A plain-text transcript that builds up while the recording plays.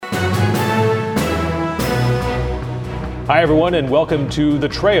Hi, everyone, and welcome to The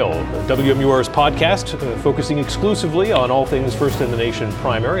Trail, WMUR's podcast, focusing exclusively on all things First in the Nation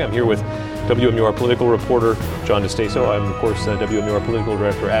primary. I'm here with WMUR political reporter John DeStaso. I'm, of course, WMUR political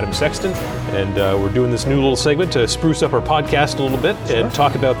director Adam Sexton, and we're doing this new little segment to spruce up our podcast a little bit and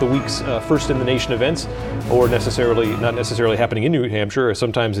talk about the week's First in the Nation events, or not necessarily happening in New Hampshire.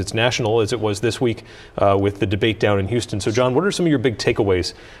 Sometimes it's national, as it was this week with the debate down in Houston. So, John, what are some of your big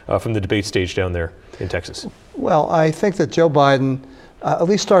takeaways from the debate stage down there in Texas? Well, I think that Joe Biden at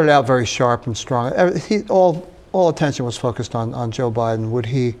least started out very sharp and strong. All attention was focused on Joe Biden. Would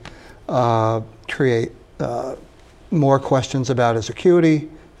he create more questions about his acuity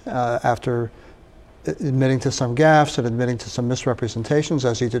after admitting to some gaffes and admitting to some misrepresentations,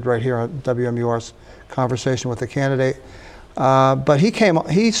 as he did right here on WMUR's conversation with the candidate? But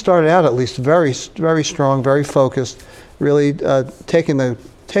he started out at least very, very strong, very focused, really taking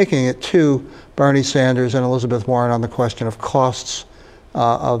it to Bernie Sanders and Elizabeth Warren on the question of costs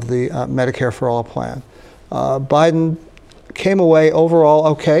of the Medicare for All plan. Biden came away overall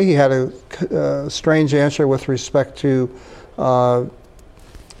okay. He had a strange answer with respect to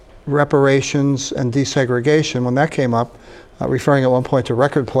reparations and desegregation when that came up, referring at one point to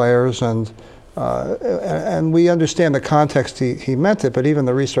record players, and we understand the context he meant it, but even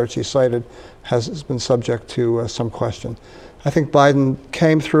the research he cited has been subject to some question. I think Biden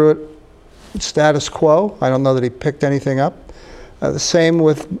came through it status quo. I don't know that he picked anything up. The same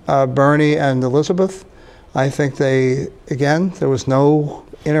with Bernie and Elizabeth. I think there was no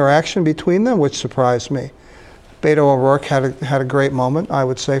interaction between them, which surprised me. Beto O'Rourke had a great moment, I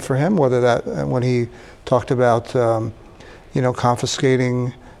would say, for him, whether that when he talked about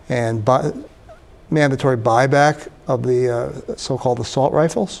confiscating and mandatory buyback of the so-called assault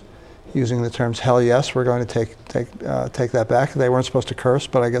rifles, using the terms "hell yes, we're going to take that back." They weren't supposed to curse,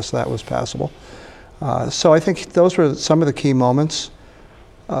 but I guess that was passable. So I think those were some of the key moments.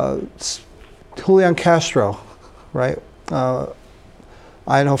 Julian Castro, right?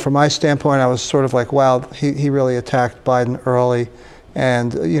 I know from my standpoint, I was sort of like, wow, he really attacked Biden early,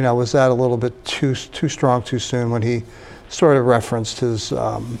 and was that a little bit too strong too soon when he sort of referenced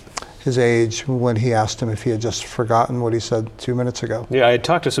his age when he asked him if he had just forgotten what he said 2 minutes ago. Yeah, I had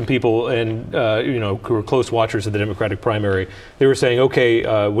talked to some people and who were close watchers of the Democratic primary. They were saying,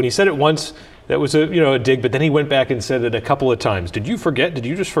 okay, when he said it once, that was a dig, but then he went back and said it a couple of times. Did you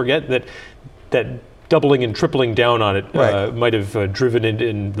just forget that doubling and tripling down on it might have driven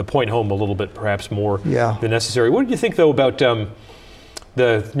in the point home a little bit, perhaps more than necessary? What did you think, though, about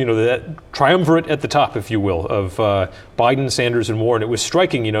that triumvirate at the top, if you will, of Biden, Sanders, and Warren? It was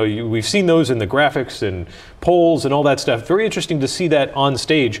striking. We've seen those in the graphics and polls and all that stuff. Very interesting to see that on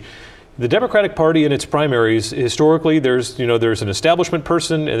stage. The Democratic Party in its primaries, historically, there's an establishment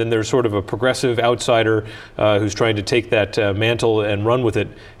person, and then there's sort of a progressive outsider who's trying to take that mantle and run with it.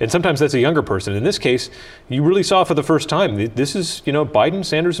 And sometimes that's a younger person. In this case, you really saw for the first time, this is, Biden,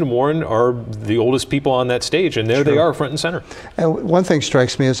 Sanders, and Warren are the oldest people on that stage, and there they are front and center. And one thing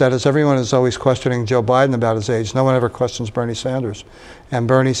strikes me is that as everyone is always questioning Joe Biden about his age, no one ever questions Bernie Sanders. And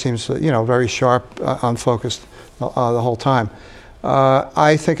Bernie seems, very sharp, unfocused the whole time.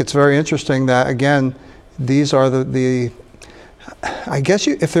 I think it's very interesting that, again, these are I guess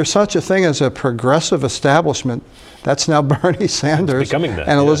if there's such a thing as a progressive establishment, that's now Bernie Sanders, and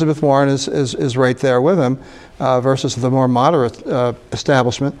Elizabeth Warren is right there with him, versus the more moderate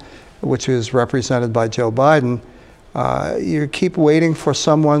establishment, which is represented by Joe Biden. You keep waiting for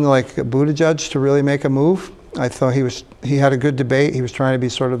someone like Buttigieg to really make a move. I thought he had a good debate. He was trying to be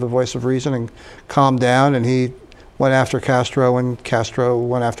sort of the voice of reason and calm down, and he went after Castro, and Castro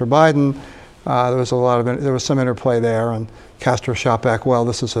went after Biden. There was some interplay there, and Castro shot back, well,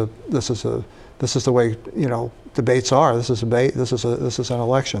 this is the way debates are. This is an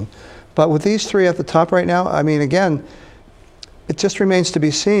election. But with these three at the top right now, I mean, again, it just remains to be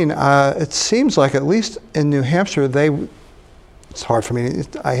seen. It seems like, at least in New Hampshire, it's hard for me.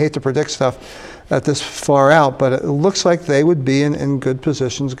 I hate to predict stuff at this far out, but it looks like they would be in good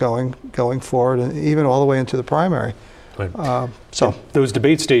positions going forward, and even all the way into the primary. Right. So those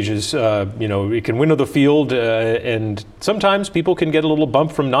debate stages, it can winnow the field, and sometimes people can get a little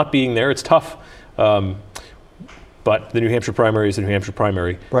bump from not being there. It's tough. But the New Hampshire primary is the New Hampshire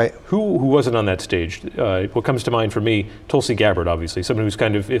primary. Right. Who wasn't on that stage? What comes to mind for me, Tulsi Gabbard, obviously, someone who's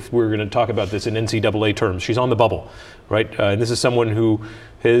kind of, if we're going to talk about this in NCAA terms, she's on the bubble, right? And this is someone who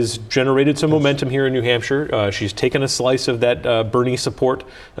has generated some momentum here in New Hampshire. She's taken a slice of that Bernie support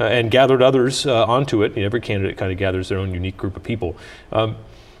and gathered others onto it. Every candidate kind of gathers their own unique group of people. Did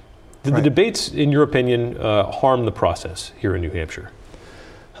the debates, in your opinion, harm the process here in New Hampshire?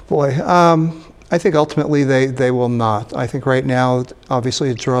 Boy, I think ultimately they will not. I think right now, obviously,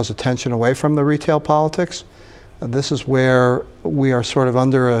 it draws attention away from the retail politics. This is where we are sort of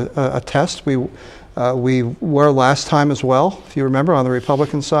under a test. We were last time as well, if you remember, on the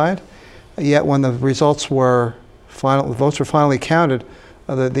Republican side. Yet when the votes were finally counted,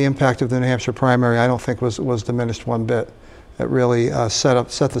 the impact of the New Hampshire primary, I don't think was diminished one bit. It really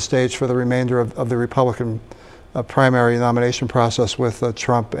set the stage for the remainder of the Republican primary nomination process, with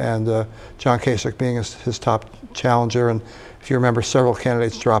Trump and John Kasich being his top challenger. And if you remember, several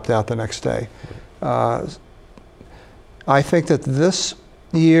candidates dropped out the next day. I think that this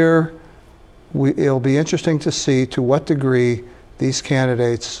year, it'll be interesting to see to what degree these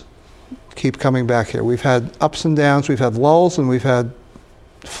candidates keep coming back here. We've had ups and downs, we've had lulls, and we've had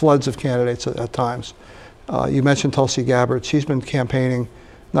floods of candidates at times. You mentioned Tulsi Gabbard. She's been campaigning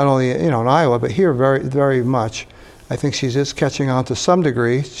not only in Iowa, but here very, very much. I think she is catching on to some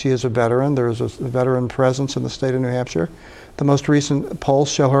degree. She is a veteran. There is a veteran presence in the state of New Hampshire. The most recent polls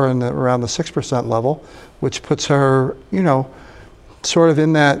show her around the 6% level, which puts her, sort of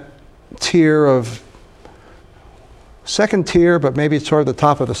in that tier of second tier, but maybe it's sort of the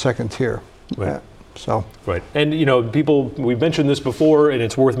top of the second tier. Right. So. Right. And, we've mentioned this before, and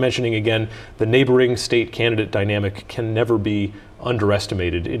it's worth mentioning again, the neighboring state candidate dynamic can never be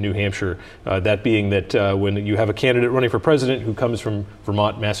underestimated in New Hampshire. That being that when you have a candidate running for president who comes from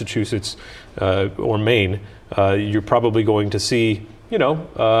Vermont, Massachusetts, or Maine, you're probably going to see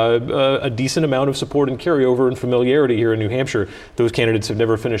a decent amount of support and carryover and familiarity here in New Hampshire. Those candidates have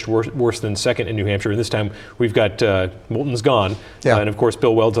never finished worse than second in New Hampshire. And this time we've got Moulton's gone, and of course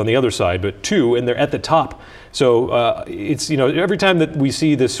Bill Weld's on the other side, but two, and they're at the top. So it's, every time that we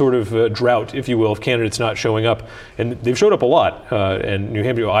see this sort of drought, if you will, of candidates not showing up, and they've showed up a lot, and New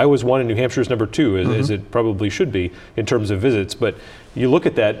Hampshire, Iowa's 1 and New Hampshire's number 2, as it probably should be in terms of visits. But you look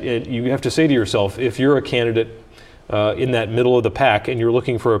at that, and you have to say to yourself, if you're a candidate in that middle of the pack and you're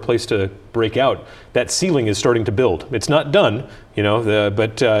looking for a place to break out, that ceiling is starting to build. It's not done,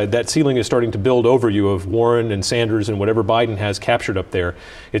 but that ceiling is starting to build over you of Warren and Sanders and whatever Biden has captured up there.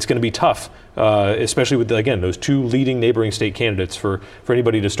 It's going to be tough, especially with, again, those two leading neighboring state candidates for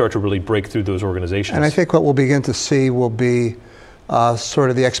anybody to start to really break through those organizations. And I think what we'll begin to see will be sort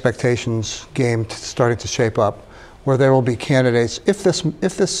of the expectations game starting to shape up, where there will be candidates, if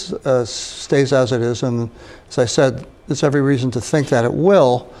this stays as it is, and as I said, there's every reason to think that it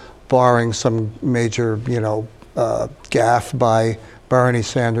will, barring some major, gaffe by Bernie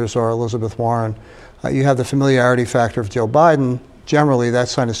Sanders or Elizabeth Warren. You have the familiarity factor of Joe Biden. Generally, that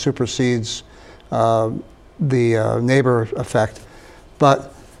kind of supersedes the neighbor effect.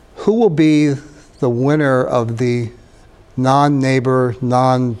 But who will be the winner of the non-neighbor,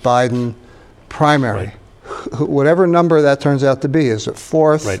 non-Biden primary? Right. Whatever number that turns out to be, is it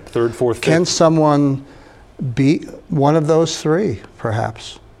fourth? Right, third, fourth, fifth. Can someone beat one of those three,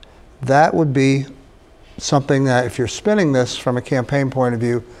 perhaps? That would be something that, if you're spinning this from a campaign point of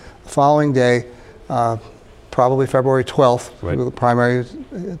view, the following day, probably February 12th, right, the primary,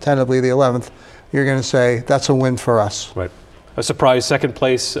 tentatively the 11th, you're going to say, that's a win for us. Right. A surprise second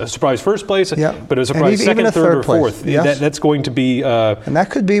place, a surprise first place, yeah, but a surprise second, even third, or place. fourth. Yes. That's going to be... and that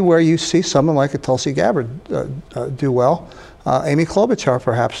could be where you see someone like a Tulsi Gabbard do well. Amy Klobuchar,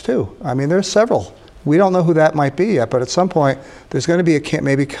 perhaps, too. I mean, there's several. We don't know who that might be yet, but at some point, there's going to be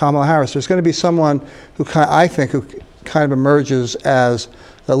maybe Kamala Harris. There's going to be someone who I think kind of emerges as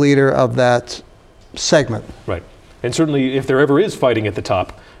the leader of that segment. Right. And certainly, if there ever is fighting at the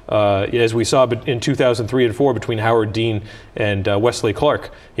top, as we saw in 2003 and 4 between Howard Dean and Wesley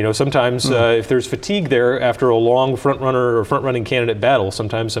Clark. Sometimes if there's fatigue there after a long front-running candidate battle,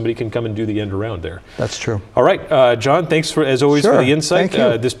 sometimes somebody can come and do the end around there. That's true. All right, John, thanks as always for the insight.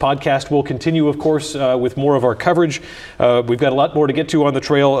 Thank you. This podcast will continue, of course, with more of our coverage. We've got a lot more to get to on the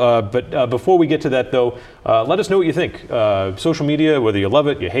trail, but before we get to that, though, let us know what you think. Social media, whether you love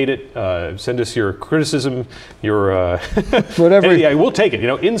it, you hate it, send us your criticism, your whatever. Yeah, we'll take it.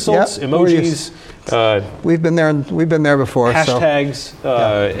 Insults, emojis. We've been there before. Hashtags,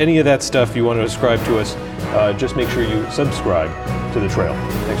 any of that stuff you want to ascribe to us, just make sure you subscribe to The Trail.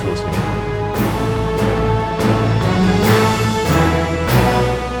 Thanks for listening.